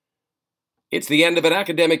It's the end of an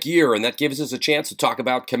academic year, and that gives us a chance to talk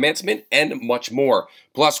about commencement and much more.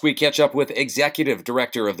 Plus, we catch up with Executive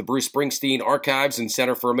Director of the Bruce Springsteen Archives and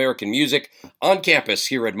Center for American Music on campus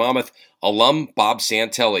here at Monmouth, alum Bob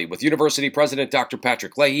Santelli. With University President Dr.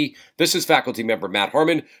 Patrick Leahy, this is faculty member Matt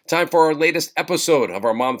Harmon. Time for our latest episode of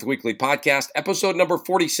our Monmouth Weekly podcast, episode number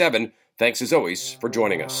 47. Thanks as always for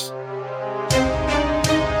joining us.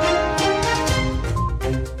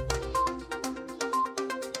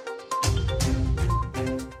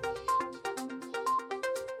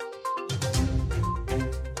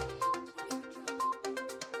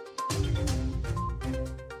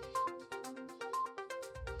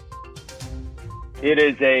 It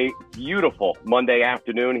is a beautiful Monday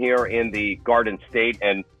afternoon here in the Garden State,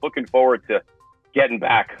 and looking forward to getting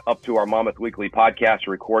back up to our Monmouth Weekly podcast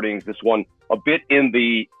recordings. This one a bit in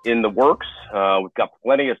the works. We've got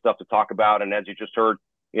plenty of stuff to talk about, and as you just heard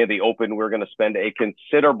in the open, we're going to spend a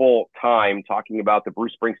considerable time talking about the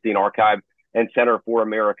Bruce Springsteen Archive and Center for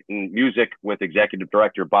American Music with Executive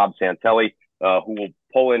Director Bob Santelli, who will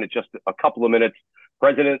pull in just a couple of minutes.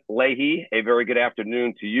 President Leahy, a very good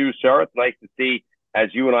afternoon to you, sir. It's nice to see as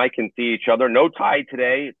you and I can see each other. No tie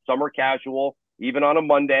today. It's summer casual, even on a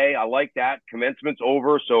Monday. I like that. Commencement's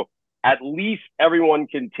over, so at least everyone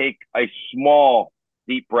can take a small,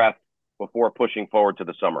 deep breath before pushing forward to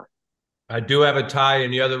the summer. I do have a tie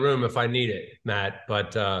in the other room if I need it, Matt.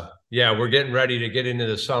 But yeah, we're getting ready to get into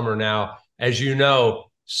the summer now. As you know,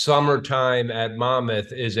 summertime at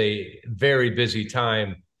Monmouth is a very busy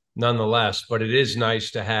time nonetheless, but it is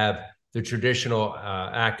nice to have the traditional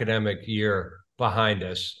academic year behind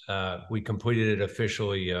us. We completed it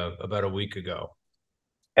officially about a week ago.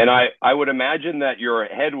 And I would imagine that your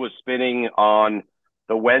head was spinning on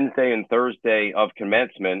the Wednesday and Thursday of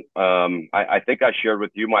commencement. I think I shared with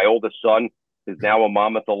you, my oldest son is now a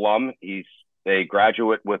Monmouth alum. He's a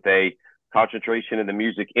graduate with a concentration in the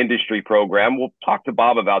music industry program. We'll talk to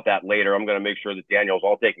Bob about that later. I'm going to make sure that Daniel's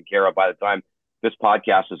all taken care of by the time this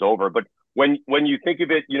podcast is over. But when you think of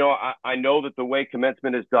it, you know, I know that the way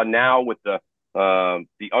commencement is done now with the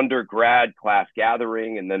undergrad class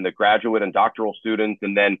gathering and then the graduate and doctoral students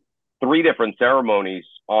and then 3 different ceremonies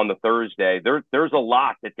on the Thursday, there's a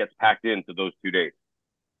lot that gets packed into those 2 days.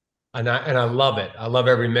 And I love it. I love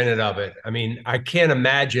every minute of it. I mean, I can't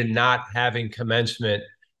imagine not having commencement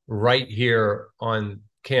right here on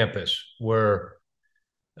campus where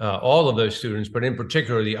all of those students, but in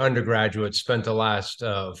particular, the undergraduates spent the last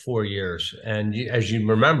 4 years. And as you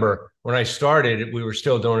remember, when I started, we were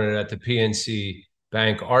still doing it at the PNC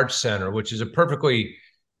Bank Arts Center, which is a perfectly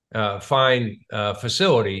fine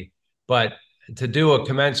facility. But to do a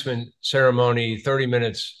commencement ceremony 30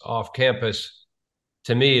 minutes off campus,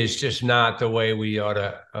 to me, is just not the way we ought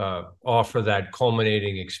to offer that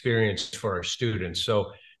culminating experience for our students.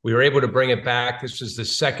 So we were able to bring it back. This is the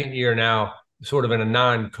second year now, sort of in a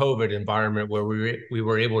non-COVID environment where we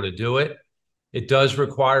were able to do it. It does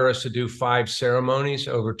require us to do 5 ceremonies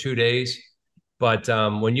over 2 days. But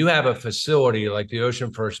when you have a facility like the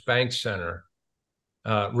Ocean First Bank Center,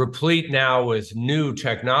 replete now with new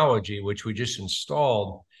technology, which we just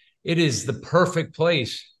installed, it is the perfect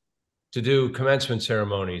place to do commencement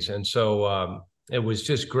ceremonies. And so it was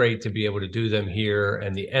just great to be able to do them here.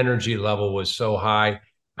 And the energy level was so high.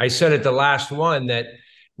 I said at the last one that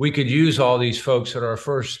we could use all these folks at our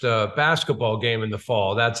first basketball game in the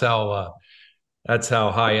fall. That's how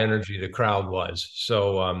high energy the crowd was.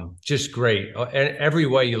 So just great. Every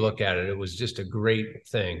way you look at it, it was just a great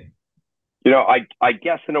thing. You know, I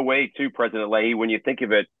guess in a way too, President Leahy, when you think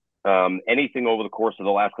of it, anything over the course of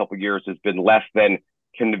the last couple of years has been less than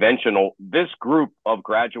conventional. This group of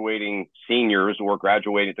graduating seniors or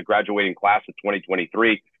the graduating class of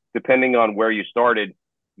 2023, depending on where you started,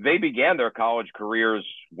 they began their college careers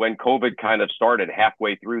when COVID kind of started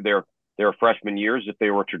halfway through their freshman years, if they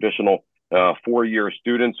were traditional 4-year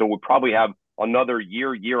students. So we'll probably have another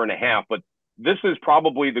year and a half. But this is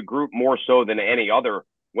probably the group more so than any other.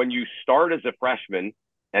 When you start as a freshman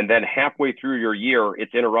and then halfway through your year,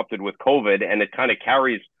 it's interrupted with COVID and it kind of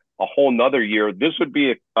carries a whole nother year. This would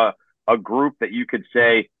be a group that you could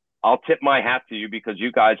say, I'll tip my hat to you because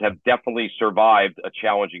you guys have definitely survived a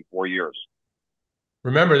challenging 4 years.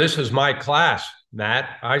 Remember, this was my class,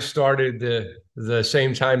 Matt. I started the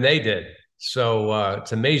same time they did. So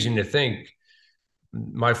it's amazing to think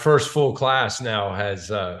my first full class now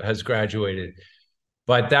has graduated.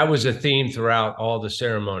 But that was a theme throughout all the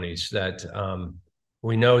ceremonies, that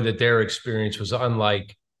we know that their experience was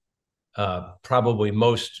unlike probably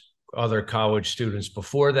most other college students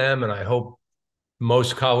before them, and I hope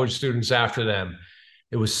most college students after them.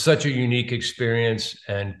 It was such a unique experience,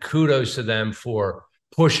 and kudos to them for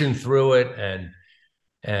pushing through it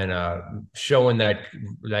and showing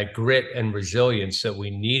that grit and resilience that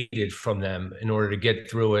we needed from them in order to get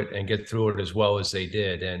through it and get through it as well as they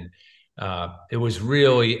did. And it was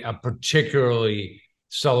really a particularly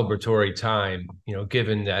celebratory time,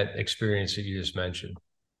 given that experience that you just mentioned.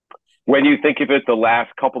 When you think of it, the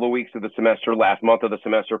last couple of weeks of the semester, last month of the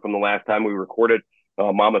semester from the last time we recorded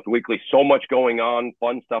Monmouth Weekly, so much going on,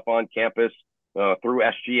 fun stuff on campus through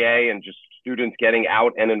SGA and just students getting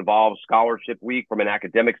out and involved, scholarship week from an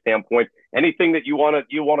academic standpoint. Anything that you want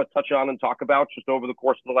to touch on and talk about just over the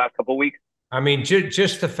course of the last couple of weeks? I mean,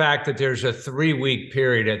 just the fact that there's a 3-week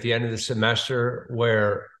period at the end of the semester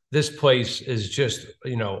where this place is just,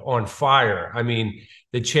 on fire. I mean,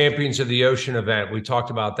 the Champions of the Ocean event, we talked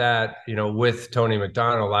about that, with Tony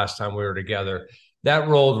McDonald last time we were together. That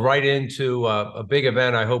rolled right into a big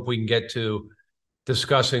event I hope we can get to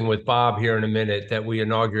discussing with Bob here in a minute that we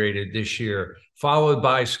inaugurated this year, followed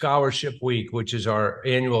by Scholarship Week, which is our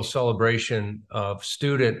annual celebration of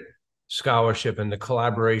student scholarship and the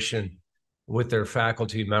collaboration with their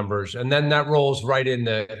faculty members. And then that rolls right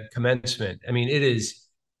into commencement. I mean, it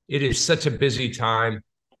is such a busy time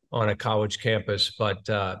on a college campus, but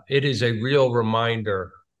it is a real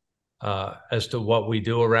reminder as to what we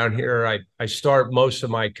do around here. I start most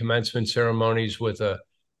of my commencement ceremonies with a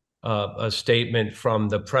statement from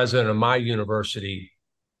the president of my university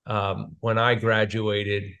when I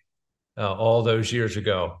graduated all those years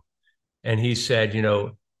ago. And he said,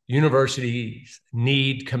 universities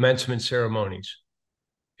need commencement ceremonies.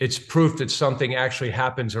 It's proof that something actually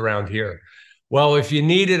happens around here. Well, if you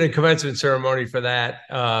needed a commencement ceremony for that,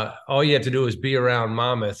 all you have to do is be around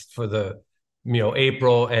Monmouth for the,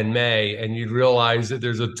 April and May, and you'd realize that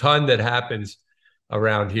there's a ton that happens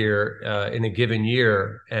around here in a given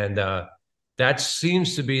year. And that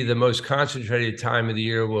seems to be the most concentrated time of the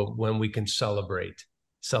year when we can celebrate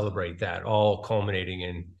that, all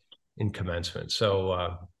culminating in commencement.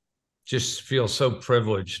 So just feel so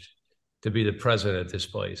privileged to be the president of this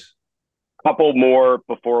place. Couple more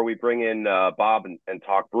before we bring in Bob and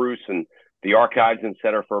talk Bruce and the Archives and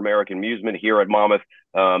Center for American Amusement here at Monmouth.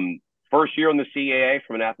 First year in the CAA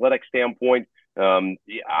from an athletic standpoint.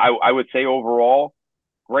 I would say overall,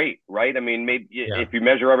 great, right? I mean, maybe if you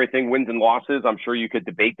measure everything, wins and losses, I'm sure you could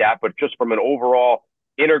debate that, but just from an overall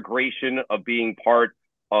integration of being part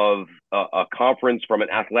of a conference from an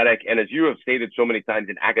athletic, and as you have stated so many times,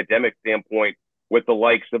 an academic standpoint with the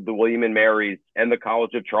likes of the William and Mary's and the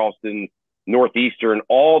College of Charleston, Northeastern,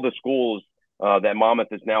 all the schools that Monmouth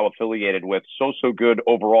is now affiliated with. So good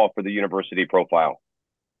overall for the university profile.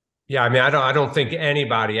 Yeah, I mean, I don't think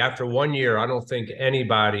anybody, after 1 year, I don't think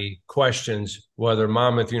anybody questions whether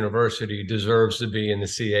Monmouth University deserves to be in the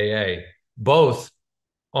CAA, both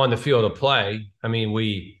on the field of play. I mean,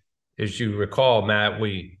 as you recall, Matt,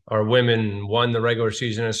 our women won the regular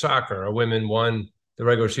season in soccer. Our women won the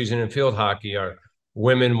regular season in field hockey. Our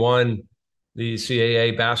women won the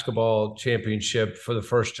CAA basketball championship for the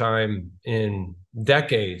first time in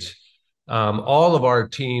decades. All of our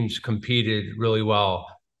teams competed really well.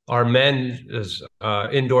 Our men's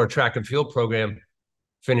indoor track and field program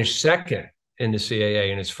finished second in the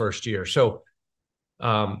CAA in its first year. So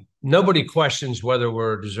nobody questions whether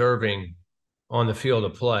we're deserving on the field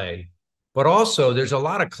of play. But also, there's a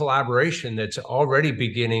lot of collaboration that's already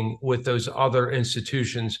beginning with those other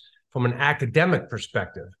institutions from an academic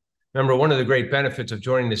perspective. Remember, one of the great benefits of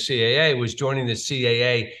joining the CAA was joining the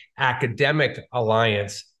CAA Academic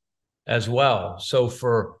Alliance as well. So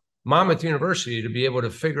for Monmouth University to be able to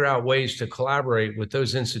figure out ways to collaborate with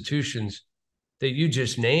those institutions that you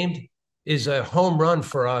just named is a home run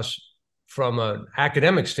for us from an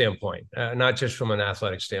academic standpoint, not just from an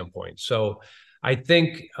athletic standpoint. So I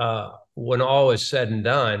think when all is said and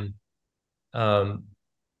done,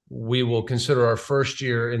 we will consider our first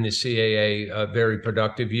year in the CAA a very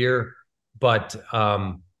productive year, but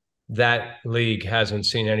that league hasn't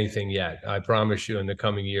seen anything yet. I promise you in the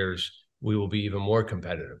coming years, we will be even more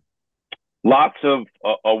competitive. Lots of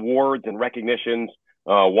awards and recognitions.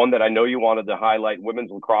 One that I know you wanted to highlight, women's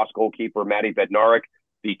lacrosse goalkeeper Maddie Bednarik,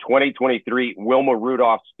 the 2023 Wilma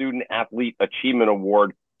Rudolph Student Athlete Achievement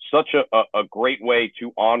Award. Such a great way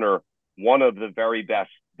to honor one of the very best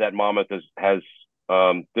that Monmouth has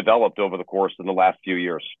developed over the course of the last few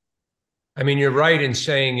years. I mean, you're right in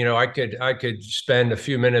saying, I could spend a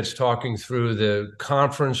few minutes talking through the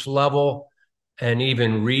conference level and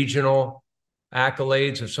even regional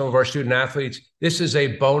accolades of some of our student athletes. This is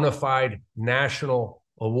a bona fide national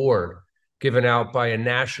award given out by a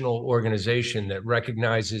national organization that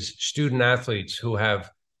recognizes student athletes who have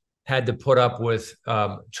had to put up with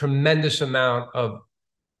tremendous amount of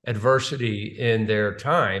adversity in their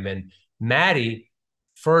time. And Maddie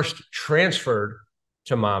first transferred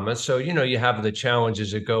to Monmouth. So, you have the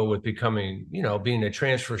challenges that go with becoming, being a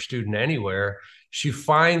transfer student anywhere. She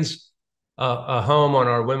finds a home on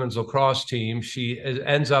our women's lacrosse team. She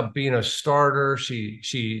ends up being a starter.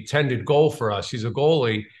 She tended goal for us. She's a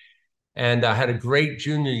goalie, and had a great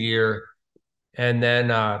junior year, and then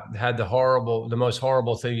had the most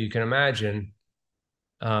horrible thing you can imagine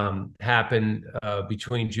happen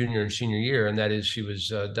between junior and senior year, and that is she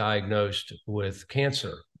was diagnosed with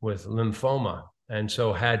cancer, with lymphoma, and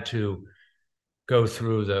so had to go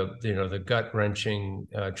through the gut wrenching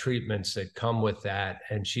treatments that come with that.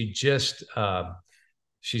 And she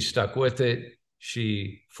stuck with it.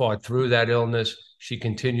 She fought through that illness. She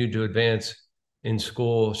continued to advance in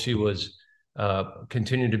school. She was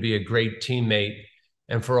continued to be a great teammate,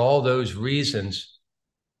 and for all those reasons,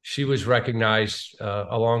 she was recognized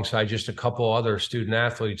alongside just a couple other student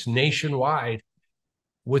athletes nationwide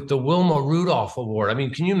with the Wilma Rudolph Award. I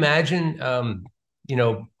mean, can you imagine?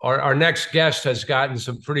 Our next guest has gotten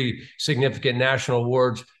some pretty significant national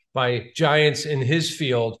awards by giants in his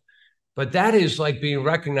field, but that is like being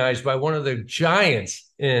recognized by one of the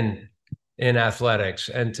giants in athletics,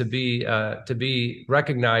 and to be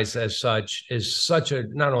recognized as such is such a,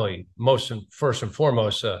 not only first and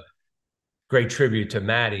foremost, a great tribute to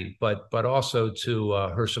Maddie, but also to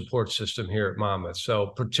her support system here at Monmouth. So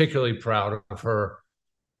particularly proud of her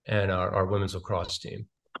and our women's lacrosse team.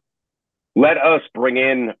 Let us bring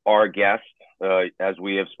in our guest, as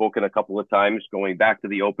we have spoken a couple of times, going back to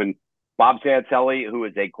the Open. Bob Santelli, who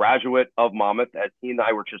is a graduate of Monmouth, as he and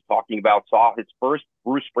I were just talking about, saw his first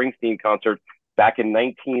Bruce Springsteen concert back in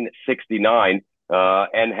 1969,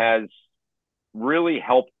 and has really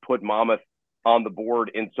helped put Monmouth on the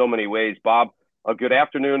board in so many ways. Bob, a good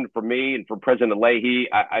afternoon for me and for President Leahy.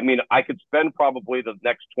 I mean, I could spend probably the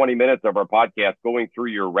next 20 minutes of our podcast going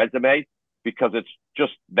through your resume, because it's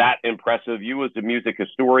just that impressive. You as a music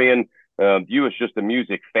historian, you as just a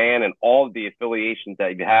music fan, and all of the affiliations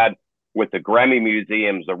that you've had with the Grammy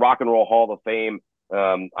Museums, the Rock and Roll Hall of Fame.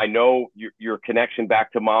 I know your connection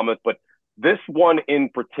back to Monmouth, but this one in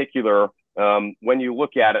particular, when you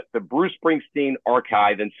look at it, the Bruce Springsteen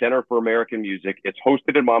Archive and Center for American Music, it's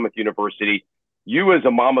hosted at Monmouth University. You as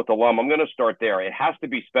a Monmouth alum, I'm going to start there. It has to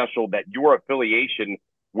be special that your affiliation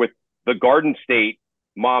with the Garden State,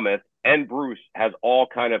 Monmouth, and Bruce has all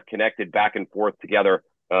kind of connected back and forth together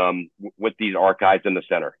with these archives in the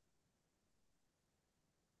center.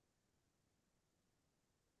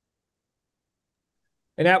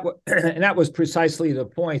 And that was precisely the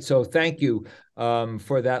point. So thank you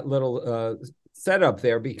for that little setup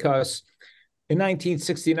there, because in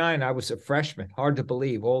 1969, I was a freshman. Hard to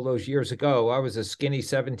believe. All those years ago, I was a skinny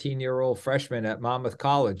 17-year-old freshman at Monmouth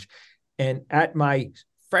College. And at my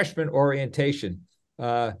freshman orientation,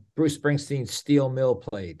 Bruce Springsteen's Steel Mill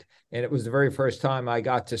played. And it was the very first time I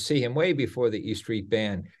got to see him, way before the E Street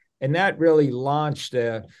Band. And that really launched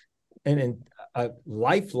a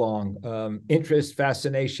lifelong interest,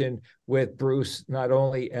 fascination with Bruce, not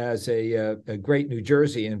only as a great New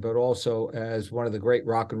Jerseyan, but also as one of the great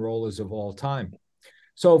rock and rollers of all time.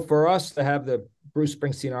 So for us to have the Bruce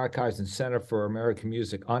Springsteen Archives and Center for American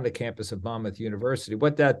Music on the campus of Monmouth University,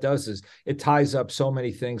 what that does is it ties up so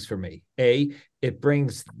many things for me. It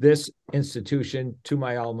brings this institution to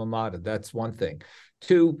my alma mater. That's one thing.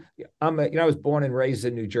 Two, I was born and raised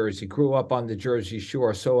in New Jersey, grew up on the Jersey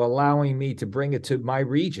Shore. So allowing me to bring it to my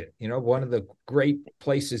region, one of the great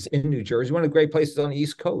places in New Jersey, one of the great places on the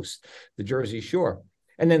East Coast, the Jersey Shore.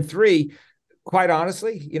 And then three, quite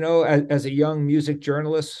honestly, as a young music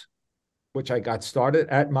journalist, which I got started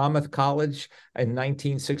at Monmouth College in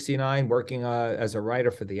 1969, working as a writer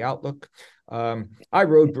for The Outlook. I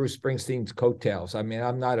rode Bruce Springsteen's coattails. I mean,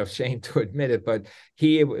 I'm not ashamed to admit it, but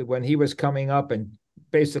when he was coming up and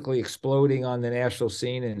basically exploding on the national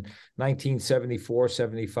scene in 1974,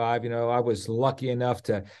 75, I was lucky enough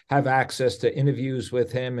to have access to interviews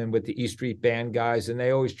with him and with the E Street Band guys, and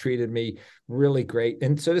they always treated me really great.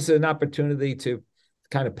 And so this is an opportunity to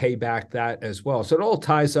kind of pay back that as well. So it all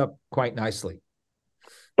ties up quite nicely.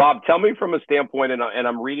 Bob, tell me from a standpoint, and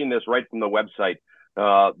I'm reading this right from the website,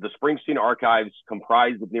 the Springsteen Archives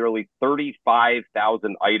comprised of nearly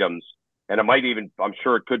 35,000 items. And I'm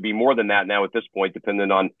sure it could be more than that now at this point,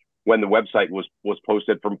 depending on when the website was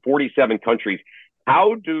posted, from 47 countries.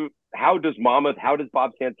 How does Monmouth, how does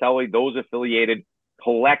Bob Santelli, those affiliated,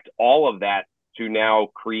 collect all of that to now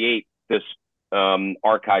create this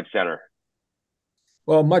archive center?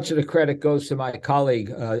 Well, much of the credit goes to my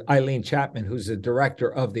colleague, Eileen Chapman, who's the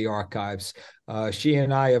director of the archives. She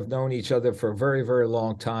and I have known each other for a very, very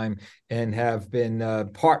long time and have been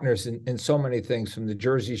partners in so many things, from the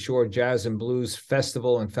Jersey Shore Jazz and Blues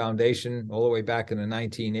Festival and Foundation all the way back in the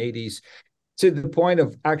 1980s, to the point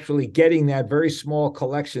of actually getting that very small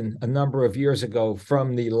collection a number of years ago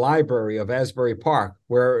from the library of Asbury Park,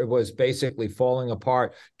 where it was basically falling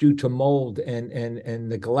apart due to mold and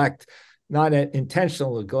neglect. Not an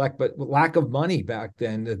intentional neglect, but lack of money back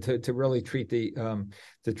then to really treat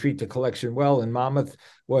the collection well. And Monmouth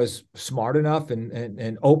was smart enough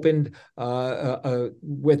and opened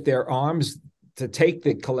with their arms to take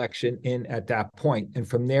the collection in at that point. And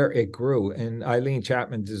from there it grew. And Eileen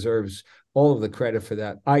Chapman deserves all of the credit for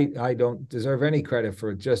that. I don't deserve any credit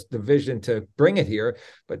for just the vision to bring it here,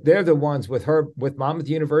 but they're the ones with Monmouth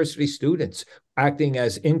University students acting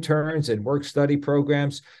as interns and work study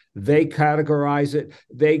programs. They categorize it,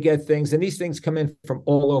 they get things, and these things come in from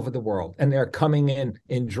all over the world, and they're coming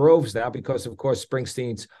in droves now because, of course,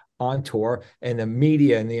 Springsteen's on tour, and the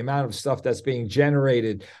media and the amount of stuff that's being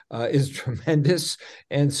generated is tremendous.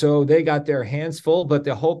 And so they got their hands full. But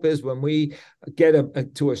the hope is when we get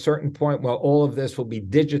to a certain point where all of this will be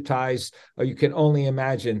digitized, you can only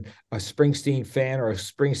imagine a Springsteen fan or a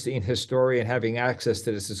Springsteen historian having access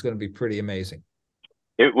to this is going to be pretty amazing.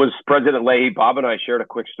 It was President Leahy. Bob and I shared a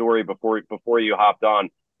quick story before you hopped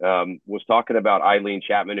on. Was talking about Eileen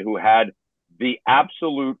Chapman, who had the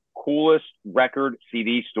absolute coolest record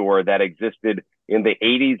CD store that existed in the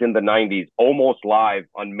 80s and the 90s, almost live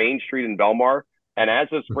on Main Street in Belmar. And as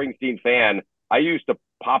a Springsteen fan, I used to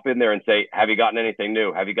pop in there and say, have you gotten anything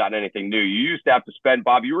new? Have you gotten anything new? You used to have to spend,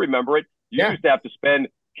 Bob, you remember it? You used to have to spend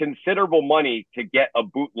considerable money to get a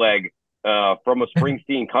bootleg from a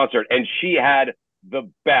Springsteen concert. And she had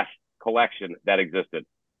the best collection that existed.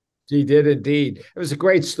 She did indeed. It was a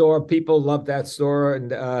great store. People loved that store,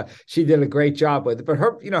 and she did a great job with it. But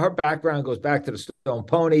her background goes back to the Stone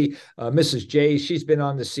Pony. Mrs. J, she's been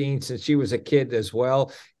on the scene since she was a kid as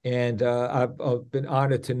well, and I've been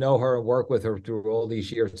honored to know her and work with her through all these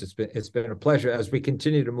years. It's been a pleasure as we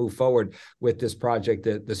continue to move forward with this project,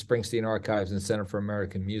 the Springsteen Archives and Center for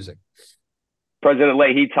American Music. President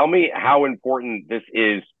Leahy, tell me how important this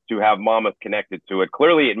is to have Monmouth connected to it.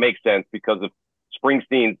 Clearly, it makes sense because of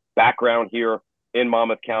Springsteen's background here in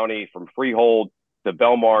Monmouth County, from Freehold to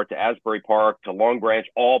Belmar to Asbury Park to Long Branch,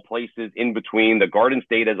 all places in between, the Garden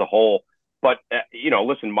State as a whole. But,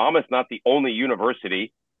 listen, Monmouth's not the only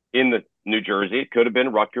university in the New Jersey. It could have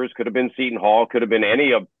been Rutgers, could have been Seton Hall, could have been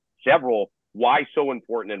any of several. Why so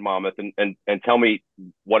important in Monmouth? And tell me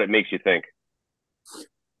what it makes you think.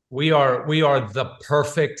 We are the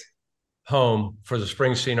perfect home for the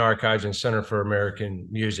Springsteen Archives and Center for American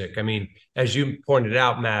Music. I mean, as you pointed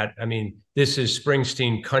out, Matt, I mean, this is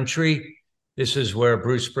Springsteen country. This is where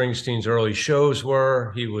Bruce Springsteen's early shows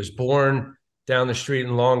were. He was born down the street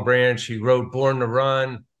in Long Branch. He wrote Born to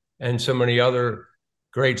Run and so many other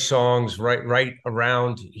great songs right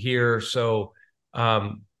around here. So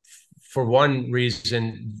for one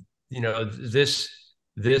reason, this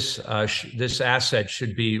asset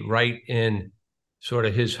should be right in sort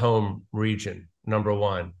of his home region, number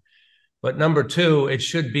one. But number two, it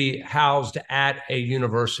should be housed at a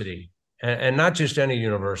university, and not just any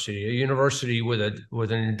university, a university with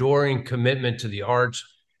an enduring commitment to the arts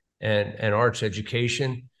and arts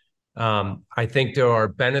education. I think there are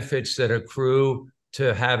benefits that accrue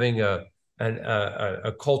to having a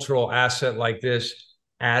cultural asset like this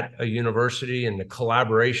at a university, and the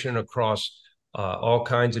collaboration across all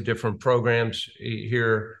kinds of different programs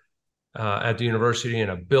here at the university,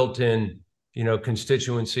 and a built-in,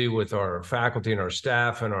 constituency with our faculty and our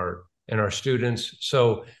staff and our students.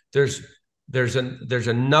 So there's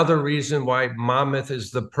another reason why Monmouth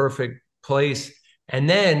is the perfect place. And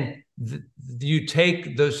then you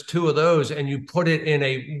take those two of those and you put it in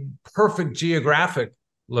a perfect geographic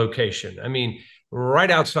location. I mean,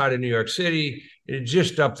 right outside of New York City,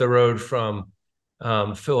 just up the road from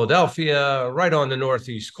Philadelphia, right on the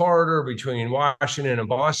Northeast corridor between Washington and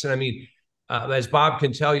Boston. I mean, as Bob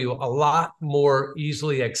can tell you, a lot more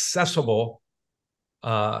easily accessible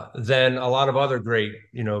than a lot of other great,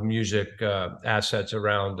 music assets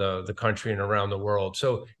around the country and around the world.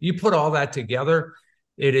 So you put all that together,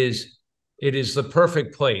 it is the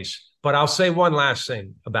perfect place. But I'll say one last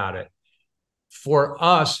thing about it. For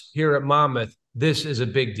us here at Monmouth, this is a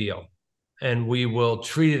big deal, and we will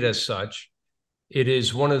treat it as such. It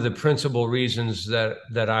is one of the principal reasons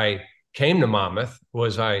that I came to Monmouth.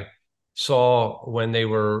 Was I saw, when they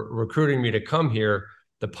were recruiting me to come here,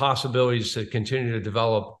 the possibilities to continue to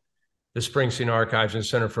develop the Springsteen Archives and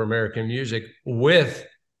Center for American Music with,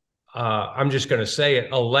 I'm just going to say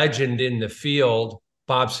it, a legend in the field,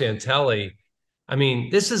 Bob Santelli. I mean,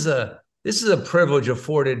 this is a privilege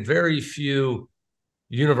afforded very few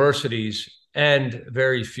universities and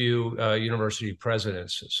very few university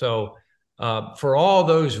presidents. So for all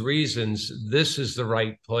those reasons, this is the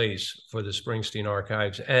right place for the Springsteen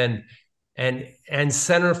Archives and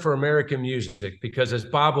Center for American Music, because as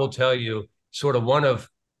Bob will tell you, sort of one of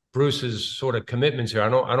Bruce's sort of commitments here, I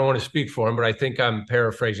don't want to speak for him, but I think I'm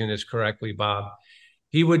paraphrasing this correctly, Bob.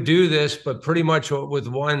 He would do this, but pretty much with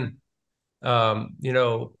one,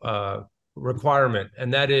 requirement,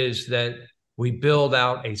 and that is that we build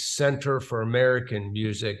out a Center for American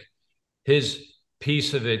Music. His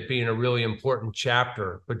piece of it being a really important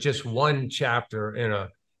chapter, but just one chapter in a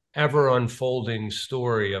ever unfolding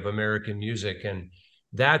story of American music. And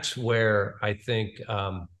that's where I think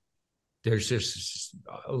there's just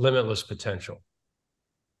limitless potential.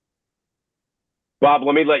 Bob,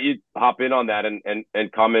 let me let you hop in on that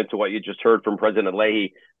and comment to what you just heard from President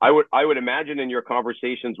Leahy. I would imagine in your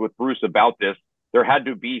conversations with Bruce about this, there had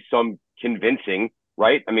to be some convincing,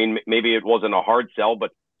 right? I mean, maybe it wasn't a hard sell,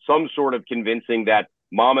 but some sort of convincing that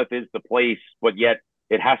Monmouth is the place, but yet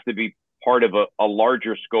it has to be part of a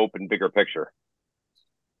larger scope and bigger picture.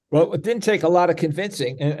 Well, it didn't take a lot of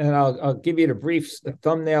convincing, and I'll give you the brief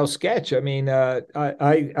thumbnail sketch. I mean,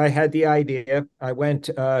 I had the idea. I went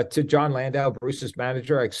to John Landau, Bruce's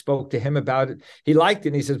manager. I spoke to him about it. He liked it,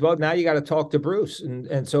 and he says, well, now you got to talk to Bruce.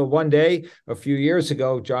 And so one day, a few years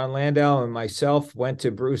ago, John Landau and myself went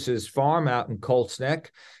to Bruce's farm out in Colts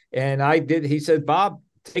Neck, and he said, Bob,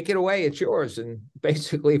 take it away. It's yours. And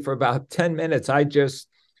basically for about 10 minutes, I just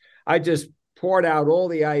poured out all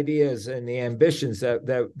the ideas and the ambitions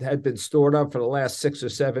that had been stored up for the last 6 or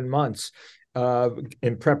 7 months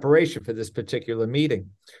in preparation for this particular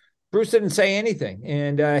meeting. Bruce didn't say anything.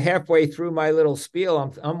 And halfway through my little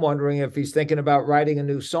spiel, I'm wondering if he's thinking about writing a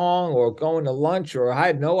new song or going to lunch, or I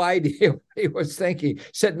had no idea what he was thinking. He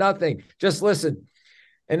said nothing, just listen.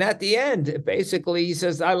 And at the end, basically, he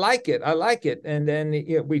says, I like it. And then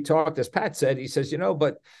we talked, as Pat said, he says,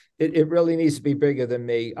 but it really needs to be bigger than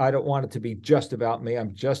me. I don't want it to be just about me.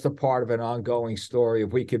 I'm just a part of an ongoing story.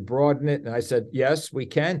 If we could broaden it. And I said, yes, we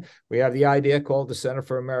can. We have the idea called the Center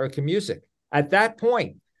for American Music. At that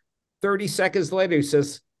point, 30 seconds later, he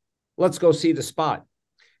says, let's go see the spot.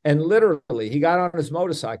 And literally, he got on his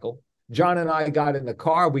motorcycle. John and I got in the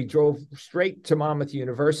car. We drove straight to Monmouth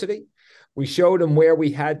University. We showed him where we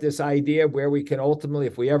had this idea, where we can ultimately,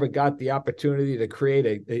 if we ever got the opportunity to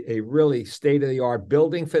create a really state-of-the-art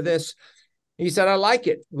building for this, he said, I like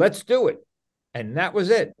it. Let's do it. And that was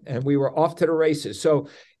it. And we were off to the races. So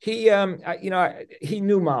he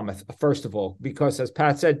knew Monmouth, first of all, because as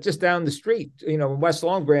Pat said, just down the street, in West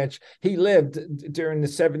Long Branch, he lived during the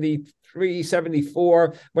 73,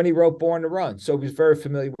 74 when he wrote Born to Run. So he was very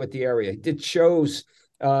familiar with the area. He did shows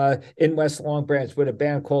in West Long Branch with a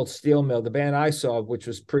band called Steel Mill, the band I saw, which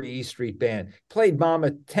was pretty E Street band. Played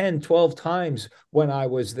Monmouth 10, 12 times when I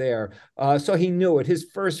was there. So he knew it. His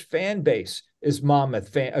first fan base is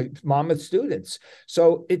Monmouth students.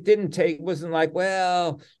 So it wasn't like,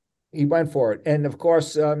 well, he went for it. And of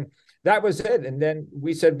course, that was it. And then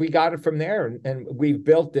we said, we got it from there. And we've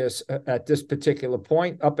built this at this particular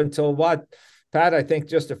point up until what? Pat, I think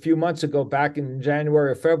just a few months ago, back in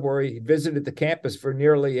January or February, he visited the campus for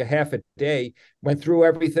nearly a half a day, went through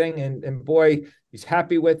everything, and boy, he's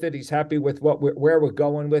happy with it. He's happy with where we're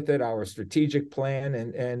going with it, our strategic plan,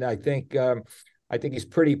 and I think he's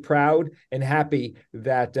pretty proud and happy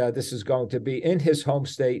that this is going to be in his home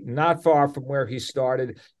state, not far from where he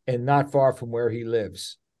started and not far from where he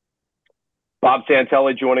lives. Bob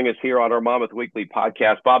Santelli joining us here on our Monmouth Weekly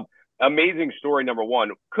podcast. Bob, amazing story, number one.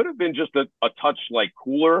 Could have been just a touch like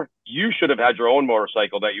cooler. You should have had your own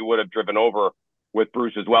motorcycle that you would have driven over with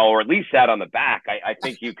Bruce as well, or at least sat on the back. I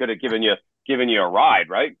think he could have given you a ride,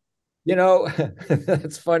 right?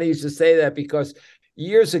 That's funny you should say that, because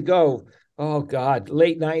years ago, oh God,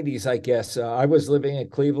 late 90s, I guess, I was living in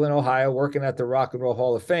Cleveland, Ohio, working at the Rock and Roll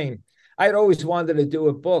Hall of Fame. I had always wanted to do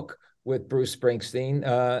a book with Bruce Springsteen,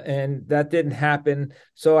 and that didn't happen.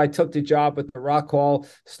 So I took the job at the Rock Hall,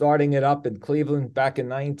 starting it up in Cleveland back in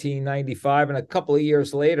 1995. And a couple of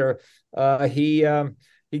years later, I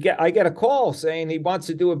get a call saying he wants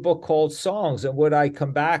to do a book called Songs, and would I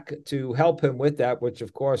come back to help him with that, which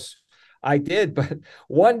of course I did. But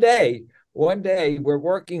one day we're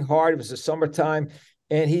working hard. It was the summertime,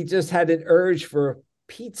 and he just had an urge for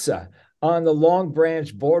pizza on the Long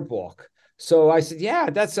Branch Boardwalk. So I said, yeah,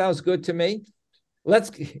 that sounds good to me.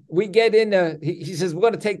 We get in. He says, we're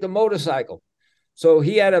going to take the motorcycle. So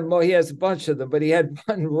he has a bunch of them, but he had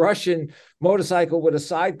one Russian motorcycle with a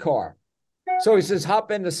sidecar. So he says,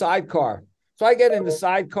 hop in the sidecar. So I get in the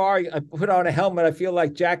sidecar, I put on a helmet. I feel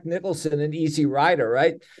like Jack Nicholson in Easy Rider,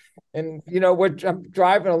 right? And I'm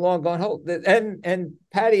driving along going, and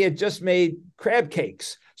Patty had just made crab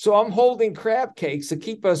cakes. So I'm holding crab cakes to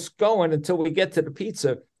keep us going until we get to the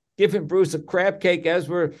pizza, giving Bruce a crab cake as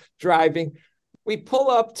we're driving. We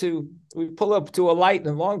pull up to a light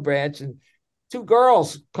in Long Branch, and two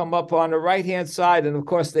girls come up on the right-hand side. And of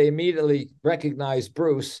course, they immediately recognize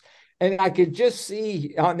Bruce. And I could just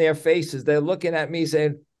see on their faces, they're looking at me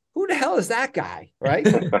saying, who the hell is that guy? Right.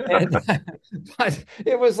 But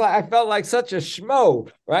it was like, I felt like such a schmo,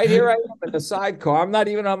 right? Here I am in the sidecar. I'm not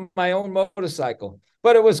even on my own motorcycle,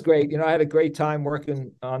 but it was great. I had a great time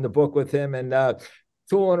working on the book with him, and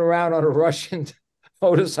tooling around on a Russian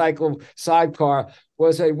motorcycle sidecar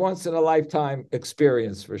was a once in a lifetime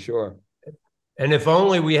experience for sure. And if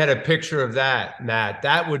only we had a picture of that, Matt,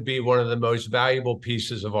 that would be one of the most valuable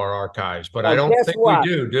pieces of our archives. But I don't think we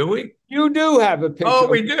do we? You do have a picture. Oh,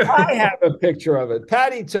 we do. I have a picture of it.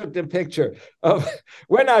 Patty took the picture of.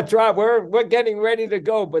 We're not driving. We're getting ready to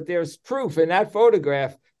go, but there's proof in that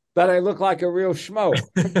photograph that I look like a real schmo.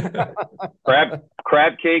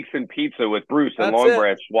 crab cakes and pizza with Bruce in Long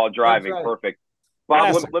Branch while driving. Right. Perfect.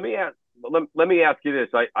 Bob, let me ask you this.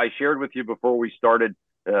 I shared with you before we started.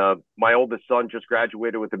 My oldest son just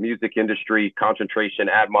graduated with a music industry concentration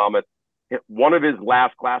at Monmouth. One of his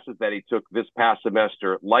last classes that he took this past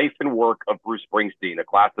semester, Life and Work of Bruce Springsteen, a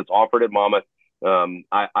class that's offered at Monmouth,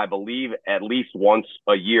 I believe at least once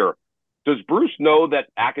a year. Does Bruce know that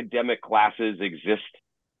academic classes exist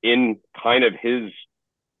in kind of his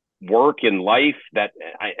work in life? That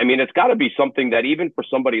I mean, it's got to be something that even for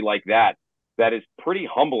somebody like that is pretty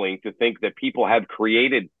humbling to think that people have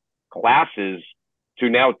created classes to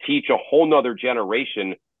now teach a whole nother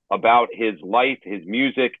generation about his life, his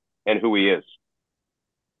music, and who he is.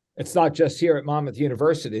 It's not just here at Monmouth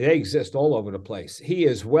University. They exist all over the place. He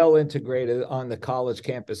is well integrated on the college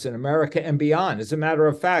campus in America and beyond. As a matter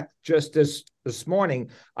of fact, just this morning,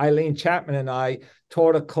 Eileen Chapman and I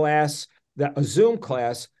taught a Zoom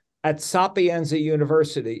class at Sapienza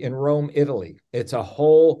University in Rome, Italy. It's a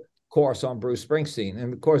whole course on Bruce Springsteen.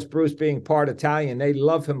 And of course, Bruce being part Italian, they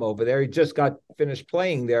love him over there. He just got finished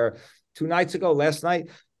playing there last night.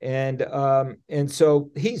 And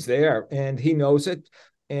so he's there and he knows it.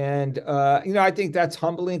 And, I think that's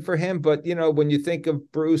humbling for him. But, when you think of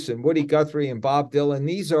Bruce and Woody Guthrie and Bob Dylan,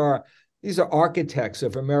 these are architects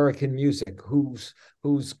of American music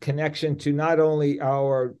whose connection to not only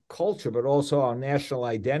our culture, but also our national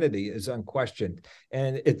identity is unquestioned.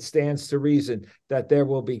 And it stands to reason that there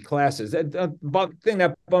will be classes. The thing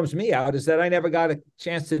that bums me out is that I never got a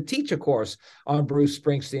chance to teach a course on Bruce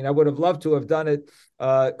Springsteen. I would have loved to have done it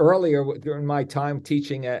earlier during my time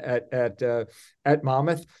teaching at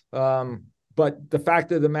Monmouth. But the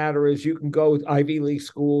fact of the matter is you can go to Ivy League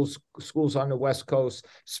schools on the West Coast.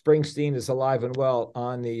 Springsteen is alive and well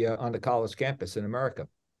on the college campus in America.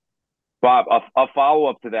 Bob, a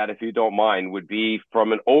follow-up to that, if you don't mind, would be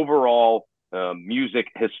from an overall music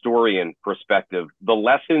historian perspective, the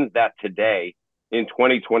lessons that today in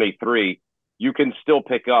 2023 you can still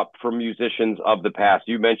pick up from musicians of the past.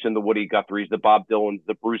 You mentioned the Woody Guthries, the Bob Dylans,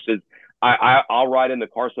 the Bruces. I'll ride in the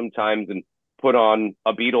car sometimes and put on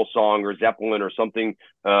a Beatles song or Zeppelin or something,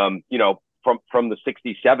 from the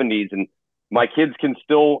 60s, 70s. And my kids can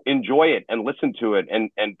still enjoy it and listen to it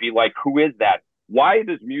and be like, who is that? Why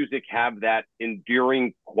does music have that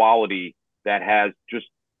enduring quality that has just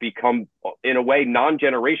become, in a way,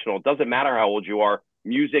 non-generational? It doesn't matter how old you are.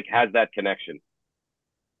 Music has that connection.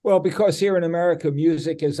 Well, because here in America,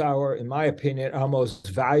 music is in my opinion, our most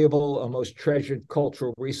valuable, our most treasured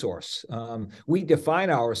cultural resource. We define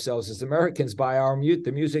ourselves as Americans by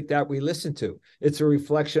the music that we listen to. It's a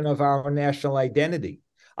reflection of our national identity.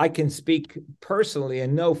 I can speak personally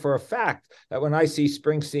and know for a fact that when I see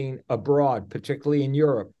Springsteen abroad, particularly in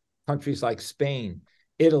Europe, countries like Spain,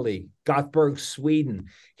 Italy, Gothenburg, Sweden.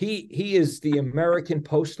 He is the American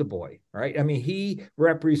poster boy, right? I mean, he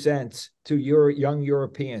represents to young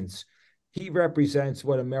Europeans, he represents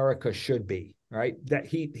what America should be, right? That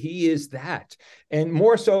he is that. And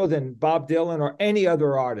more so than Bob Dylan or any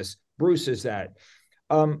other artist, Bruce is that.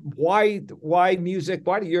 Why music?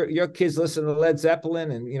 Why do your kids listen to Led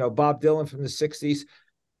Zeppelin and Bob Dylan from the 60s?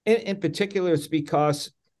 In particular, it's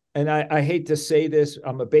because, and I hate to say this,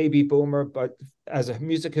 I'm a baby boomer, but as a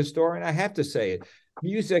music historian, I have to say it.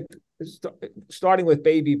 music, starting with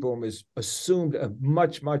baby boomers, assumed a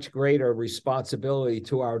much, much greater responsibility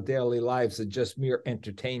to our daily lives than just mere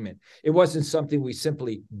entertainment. It wasn't something we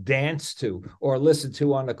simply danced to or listened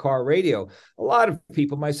to on the car radio. A lot of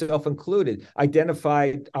people, myself included,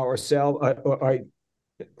 identified ourselves or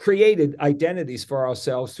created identities for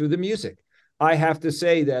ourselves through the music. I have to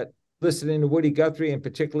say that listening to Woody Guthrie and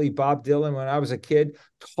particularly Bob Dylan when I was a kid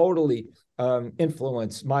totally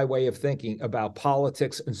influenced my way of thinking about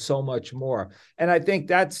politics and so much more. And I think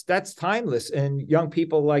that's timeless. And young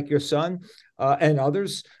people like your son and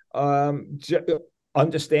others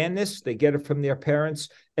understand this. They get it from their parents,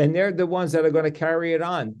 and they're the ones that are going to carry it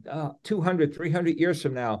on. 200, 300 years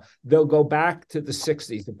from now, they'll go back to the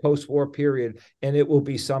 60s, the post-war period, and it will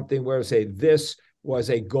be something where say this was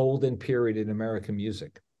a golden period in American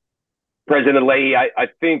music. President Leahy, I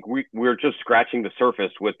think we're just scratching the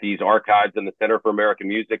surface with these archives and the Center for American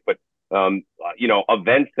Music, but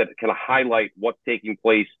events that can highlight what's taking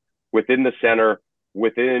place within the center,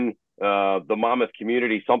 within the Monmouth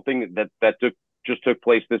community, something that just took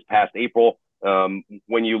place this past April.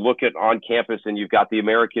 When you look at on campus and you've got the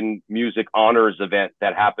American Music Honors event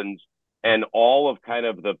that happens, and all of kind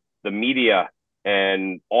of the media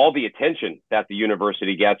and all the attention that the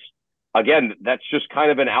university gets. Again, that's just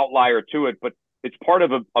kind of an outlier to it, but it's part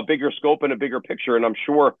of a bigger scope and a bigger picture. And I'm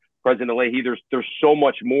sure, President Leahy, there's so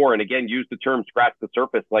much more. And again, use the term "scratch the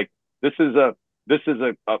surface." Like this is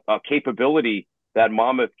a capability that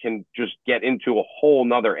Monmouth can just get into a whole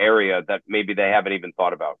nother area that maybe they haven't even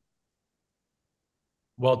thought about.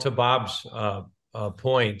 Well, to Bob's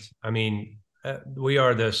point, I mean, we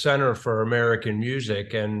are the Center for American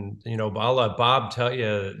Music, and I'll let Bob tell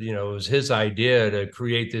you, it was his idea to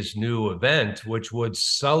create this new event, which would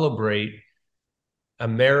celebrate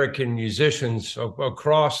American musicians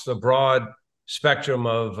across the broad spectrum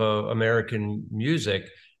of American music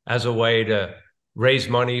as a way to raise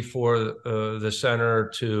money for the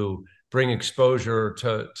center, to bring exposure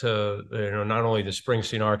to not only the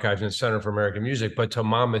Springsteen Archives and Center for American Music, but to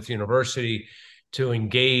Monmouth University, to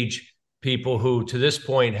engage people who to this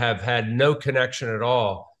point have had no connection at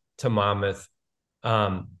all to Monmouth,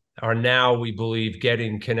 are now, we believe,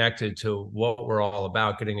 getting connected to what we're all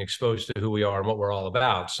about, getting exposed to who we are and what we're all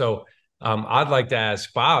about. So I'd like to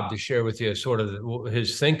ask Bob to share with you sort of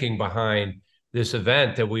his thinking behind this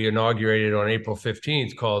event that we inaugurated on April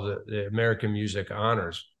 15th called the American Music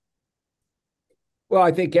Honors. Well,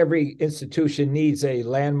 I think every institution needs a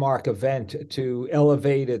landmark event to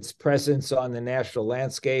elevate its presence on the national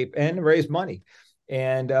landscape and raise money.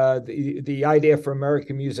 And the idea for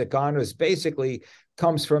American Music Honors basically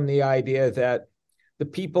comes from the idea that the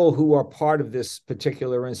people who are part of this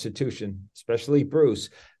particular institution, especially Bruce,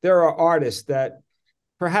 there are artists that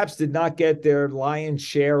perhaps did not get their lion's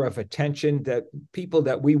share of attention, that people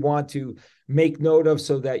that we want to make note of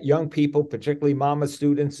so that young people, particularly Monmouth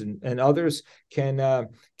students and others, can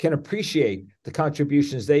appreciate the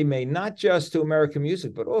contributions they made, not just to American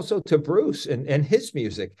music, but also to Bruce and his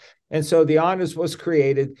music. And so the honors was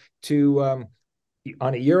created to,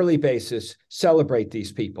 on a yearly basis, celebrate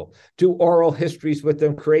these people, do oral histories with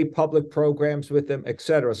them, create public programs with them, et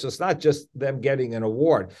cetera. So it's not just them getting an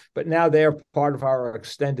award, but now they're part of our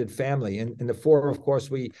extended family. And in the four, of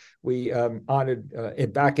course, we honored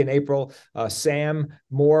it back in April, Sam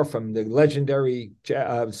Moore from the legendary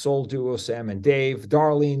soul duo Sam and Dave,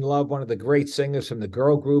 Darlene Love, one of the great singers from the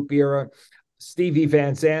girl group era, Stevie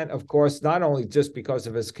Van Zandt, of course, not only just because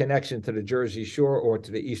of his connection to the Jersey Shore or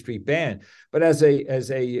to the E Street Band, but as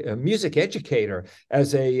a music educator,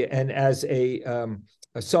 as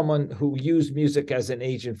someone who used music as an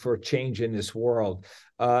agent for change in this world.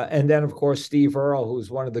 And then, of course, Steve Earle,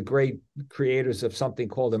 who's one of the great creators of something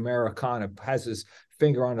called Americana, has his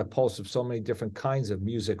finger on the pulse of so many different kinds of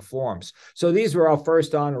music forms. So these were our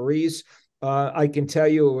first honorees. I can tell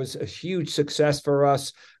you it was a huge success for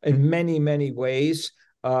us in many, many ways.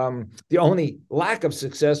 The only lack of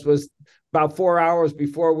success was about 4 hours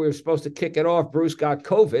before we were supposed to kick it off, Bruce got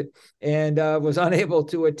COVID and was unable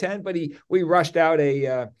to attend, but we rushed out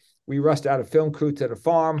a film crew to the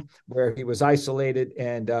farm where he was isolated,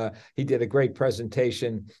 and he did a great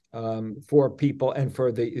presentation for people and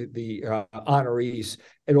for the honorees.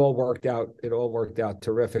 It all worked out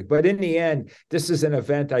terrific. But in the end, this is an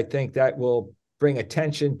event I think that will bring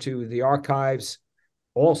attention to the archives,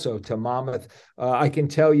 also to Monmouth. I can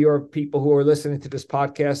tell your people who are listening to this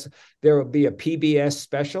podcast, there will be a PBS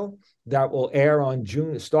special that will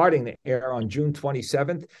starting to air on June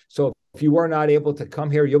 27th. So if you were not able to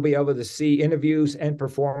come here, you'll be able to see interviews and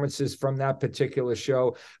performances from that particular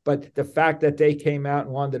show. But the fact that they came out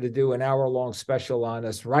and wanted to do an hour-long special on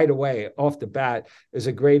us right away off the bat is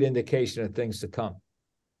a great indication of things to come.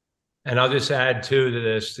 And I'll just add too to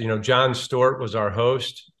this, John Stewart was our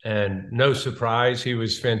host, and no surprise, he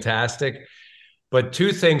was fantastic. But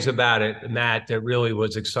two things about it, Matt, that really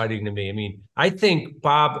was exciting to me. I mean, I think,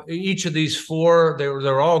 Bob, each of these four,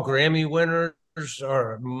 they're all Grammy winners,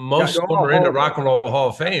 or most of them are in the Rock and Roll Hall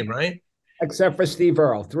of Fame, right? Except for Steve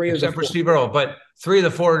Earle. Except for Steve Earle, but three of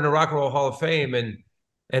the four in the Rock and Roll Hall of Fame,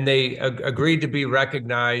 and they agreed to be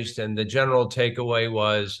recognized. And the general takeaway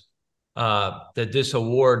was that this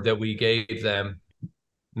award that we gave them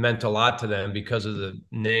meant a lot to them because of the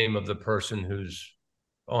name of the person who's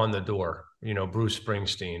on the door, Bruce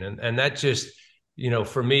Springsteen. And that just,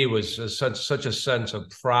 for me was such a sense of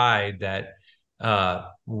pride that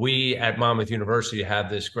we at Monmouth University have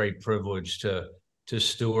this great privilege to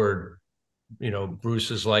steward,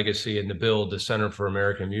 Bruce's legacy and to build the Center for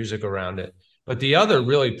American Music around it. But the other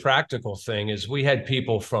really practical thing is we had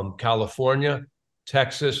people from California,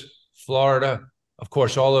 Texas, Florida, of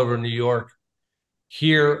course, all over New York,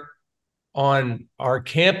 here on our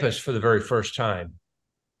campus for the very first time.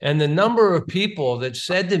 And the number of people that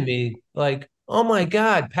said to me, like, oh my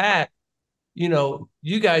God, Pat,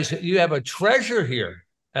 you guys, you have a treasure here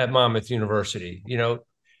at Monmouth University.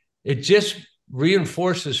 It just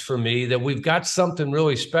reinforces for me that we've got something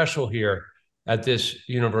really special here at this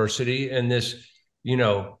university, and this,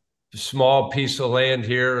 small piece of land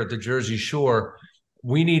here at the Jersey Shore.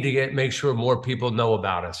 We need to make sure more people know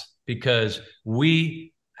about us, because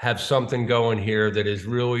we have something going here that is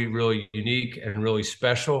really, really unique and really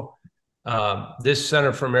special. This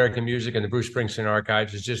Center for American Music and the Bruce Springsteen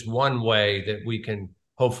Archives is just one way that we can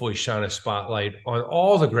hopefully shine a spotlight on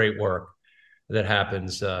all the great work that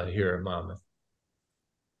happens here at Monmouth.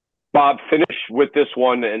 Bob, finish with this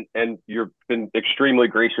one, and you've been extremely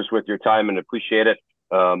gracious with your time and appreciate it.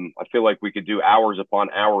 I feel like we could do hours upon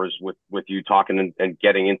hours with you talking and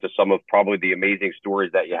getting into some of probably the amazing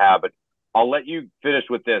stories that you have. But I'll let you finish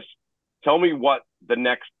with this. Tell me what the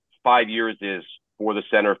next 5 years is for the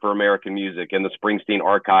Center for American Music and the Springsteen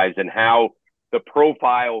Archives, and how the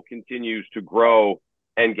profile continues to grow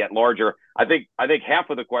and get larger. I think half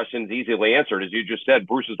of the question is easily answered. As you just said,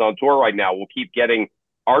 Bruce is on tour right now. We'll keep getting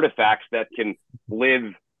artifacts that can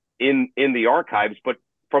live in the archives, but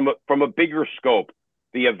from a bigger scope,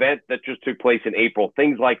 the event that just took place in April,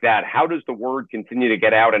 things like that. How does the word continue to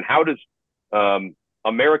get out, and how does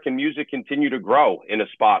American music continue to grow in a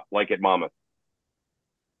spot like at Monmouth?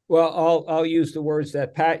 Well, I'll use the words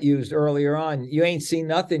that Pat used earlier on. You ain't seen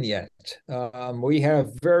nothing yet. We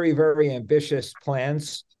have very, very ambitious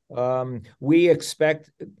plans. We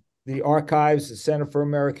expect the archives, the Center for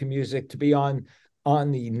American Music, to be on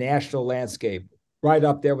the national landscape, right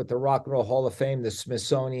up there with the Rock and Roll Hall of Fame, the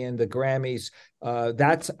Smithsonian, the Grammys.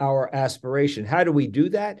 That's our aspiration. How do we do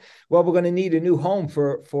that? Well, we're going to need a new home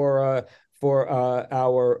for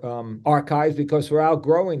our archives, because we're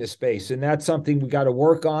outgrowing the space, and that's something we got to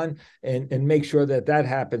work on and make sure that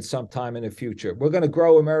happens sometime in the future. We're going to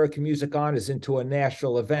grow American Music Honors into a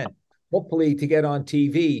national event, hopefully to get on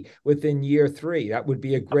TV within year 3. That would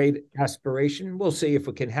be a great aspiration. We'll see if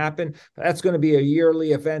it can happen. But that's going to be a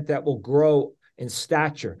yearly event that will grow in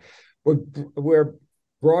stature. We're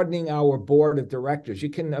broadening our board of directors. You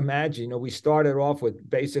can imagine, we started off with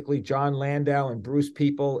basically John Landau and Bruce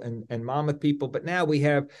people and Monmouth people, but now we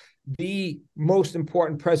have the most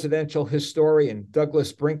important presidential historian,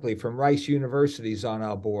 Douglas Brinkley from Rice University, is on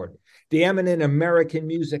our board. The eminent American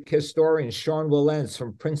music historian, Sean Wilentz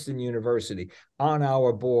from Princeton University, on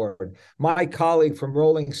our board. My colleague from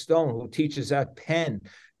Rolling Stone, who teaches at Penn,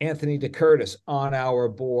 Anthony DeCurtis, on our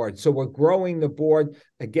board. So we're growing the board,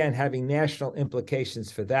 again, having national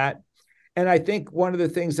implications for that. And I think one of the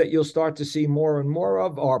things that you'll start to see more and more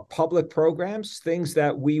of are public programs, things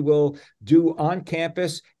that we will do on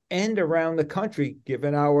campus and around the country,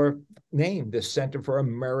 given our name, the Center for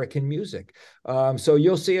American Music. So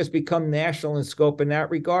you'll see us become national in scope in that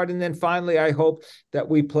regard. And then finally, I hope that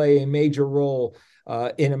we play a major role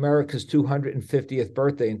in America's 250th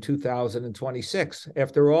birthday in 2026.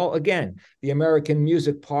 After all, again, the American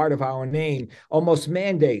music part of our name almost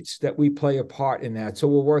mandates that we play a part in that. So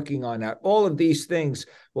we're working on that. All of these things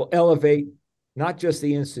will elevate not just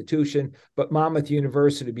the institution, but Monmouth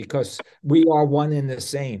University, because we are one and the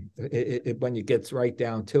same when you get right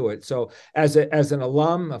down to it. So as an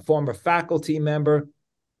alum, a former faculty member,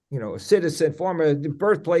 a citizen, former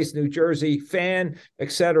birthplace, New Jersey, fan,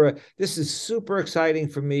 etc., this is super exciting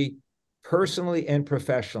for me. personally and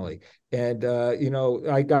professionally. And,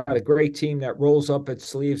 I got a great team that rolls up its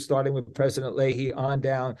sleeves, starting with President Leahy on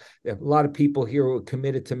down. A lot of people here who are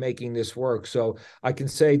committed to making this work. So I can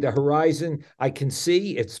say the horizon, I can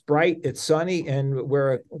see it's bright, it's sunny, and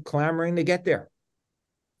we're clamoring to get there.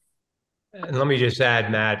 And let me just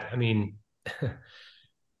add, Matt, I mean,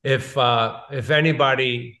 if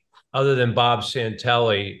anybody other than Bob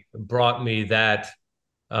Santelli brought me that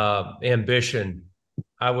ambition,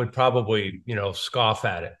 I would probably, scoff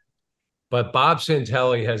at it. But Bob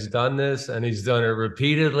Santelli has done this, and he's done it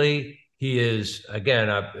repeatedly. He is, again,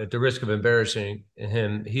 at the risk of embarrassing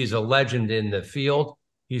him, he's a legend in the field.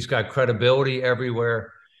 He's got credibility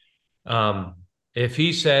everywhere. If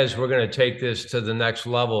he says we're going to take this to the next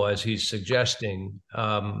level, as he's suggesting,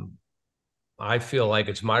 I feel like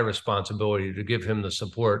it's my responsibility to give him the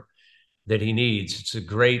support that he needs. It's a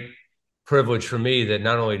great privilege for me that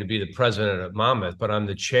not only to be the president of Monmouth, but I'm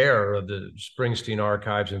the chair of the Springsteen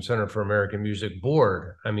Archives and Center for American Music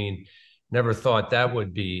Board. I mean, never thought that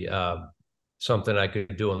would be something I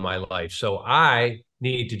could do in my life. So I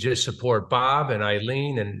need to just support Bob and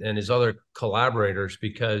Eileen and his other collaborators,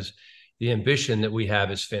 because the ambition that we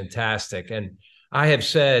have is fantastic. And I have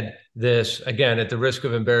said this, again, at the risk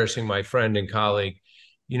of embarrassing my friend and colleague,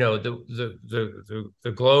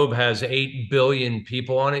 the globe has 8 billion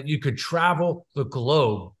people on it. You could travel the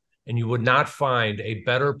globe and you would not find a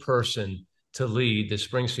better person to lead the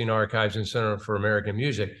Springsteen Archives and Center for American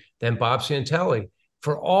Music than Bob Santelli,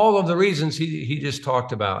 for all of the reasons he just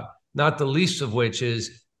talked about, not the least of which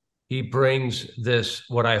is he brings this,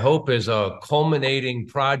 what I hope is a culminating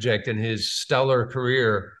project in his stellar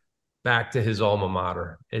career, back to his alma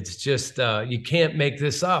mater. It's just, you can't make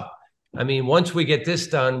this up. I mean, once we get this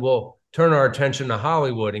done, we'll turn our attention to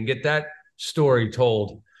Hollywood and get that story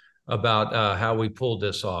told about how we pulled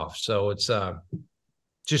this off. So it's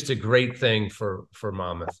just a great thing for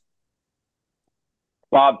Monmouth.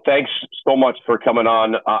 Bob, thanks so much for coming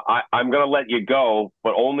on. I'm going to let you go,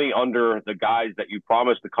 but only under the guise that you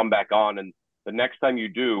promised to come back on. And the next time you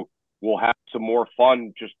do, we'll have some more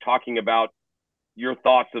fun just talking about your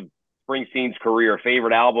thoughts of Springsteen's career,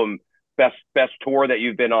 favorite album, best tour that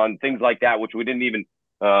you've been on, things like that, which we didn't even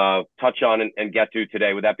touch on and get to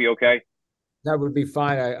today. Would that be okay? That would be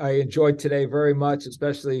fine. I enjoyed today very much,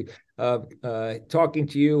 especially talking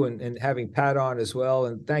to you and having Pat on as well.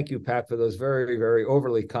 And thank you, Pat, for those very, very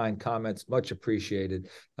overly kind comments. Much appreciated.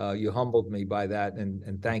 You humbled me by that,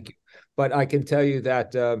 and thank you. But I can tell you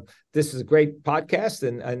that this is a great podcast,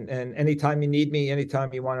 and anytime you need me,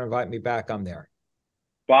 anytime you want to invite me back, I'm there.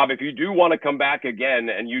 Bob, if you do want to come back again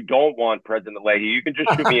and you don't want President Leahy, you can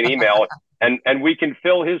just shoot me an email and we can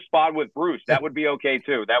fill his spot with Bruce. That would be okay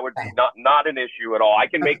too. That would be not an issue at all. I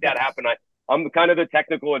can make that happen. I'm kind of the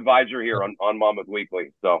technical advisor here on Monmouth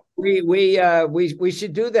Weekly. So we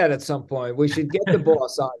should do that at some point. We should get the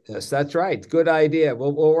boss on this. That's right. Good idea.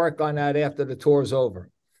 We'll work on that after the tour's over.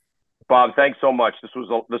 Bob, thanks so much. This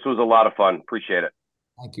was a lot of fun. Appreciate it.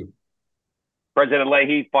 Thank you. President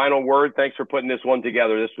Leahy, final word. Thanks for putting this one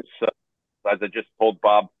together. This was, as I just told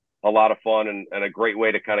Bob, a lot of fun and a great way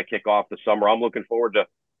to kind of kick off the summer. I'm looking forward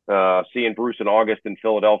to seeing Bruce in August in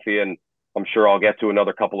Philadelphia, and I'm sure I'll get to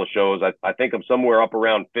another couple of shows. I think I'm somewhere up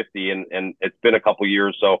around 50, and it's been a couple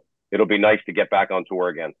years, so it'll be nice to get back on tour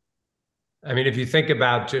again. I mean, if you think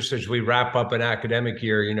about, just as we wrap up an academic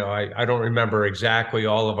year, I don't remember exactly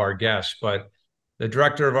all of our guests, but the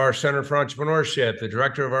director of our Center for Entrepreneurship, the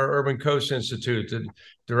director of our Urban Coast Institute, the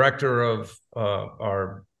director of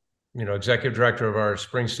our, executive director of our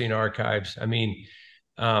Springsteen Archives. I mean,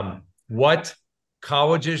 what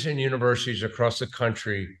colleges and universities across the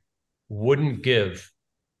country wouldn't give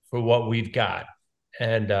for what we've got?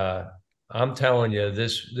 And I'm telling you,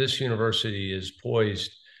 this university is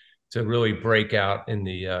poised to really break out in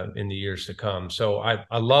the years to come. So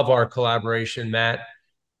I love our collaboration, Matt.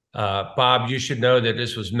 Bob, you should know that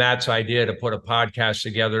this was Matt's idea to put a podcast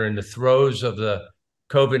together in the throes of the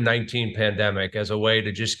COVID-19 pandemic as a way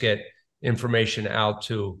to just get information out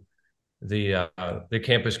to the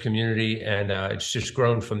campus community. And it's just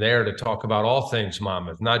grown from there to talk about all things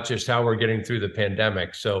Monmouth, not just how we're getting through the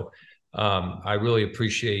pandemic. So I really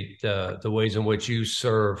appreciate the ways in which you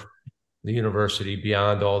serve the university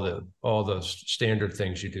beyond all the standard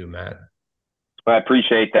things you do, Matt. I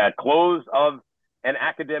appreciate that. Close of an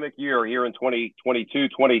academic year here in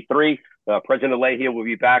 2022-23. President Leahy will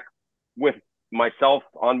be back with myself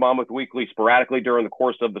on Monmouth Weekly sporadically during the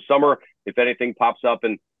course of the summer, if anything pops up,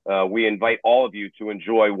 and we invite all of you to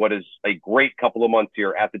enjoy what is a great couple of months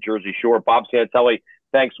here at the Jersey Shore. Bob Santelli,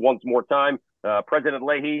 thanks once more time. President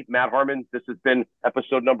Leahy, Matt Harmon, this has been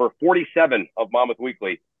episode number 47 of Monmouth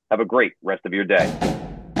Weekly. Have a great rest of your day.